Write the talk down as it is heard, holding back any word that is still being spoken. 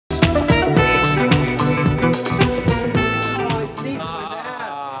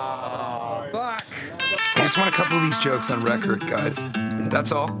couple of these jokes on record, guys.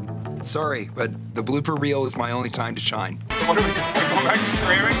 That's all. Sorry, but the blooper reel is my only time to shine. So what are we doing? We're going back to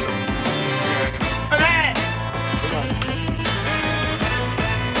screaming?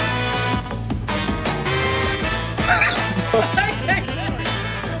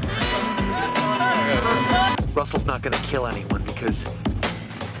 Russell's not gonna kill anyone because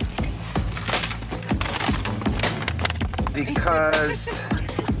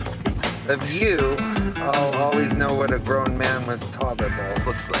of you, I'll always know what a grown man with toddler balls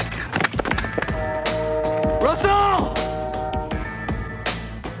looks like. Russell!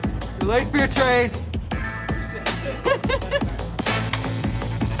 You're late for your train.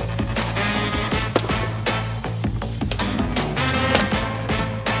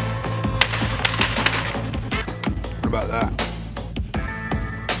 What about that?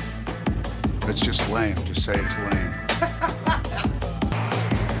 It's just lame. Just say it's lame.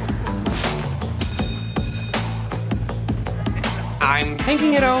 I'm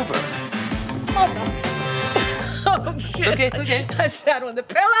thinking it over. Oh, shit. Okay, it's okay. I sat on the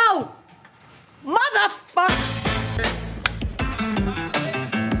pillow. Motherfucker.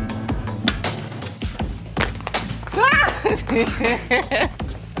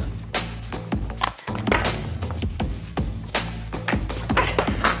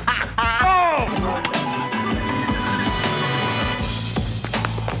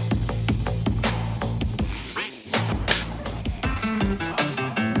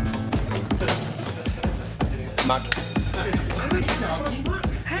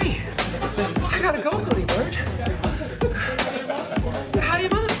 Hey, I gotta go, Goody Bird. So how do you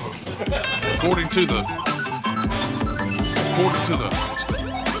mother? According to the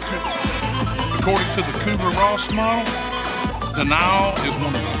Kubler-Ross model, denial is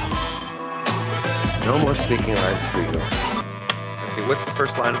one of them. No more speaking lines for you. Okay, what's the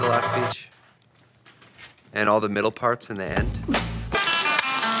first line of the last speech? And all the middle parts in the end?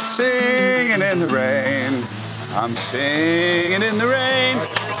 Singing in the rain. I'm singing in the rain.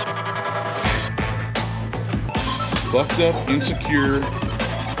 Fucked up, insecure,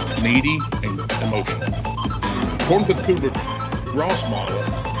 needy, and emotional. According to the Kubler-Ross model.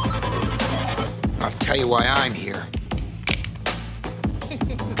 I'll tell you why I'm here.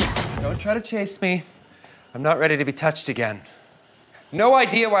 Don't try to chase me. I'm not ready to be touched again. No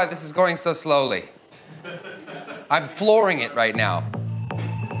idea why this is going so slowly. I'm flooring it right now.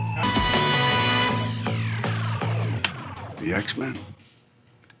 The X-Men.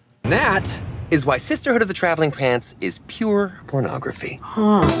 That is why Sisterhood of the Traveling Pants is pure pornography.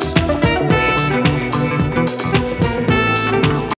 Huh.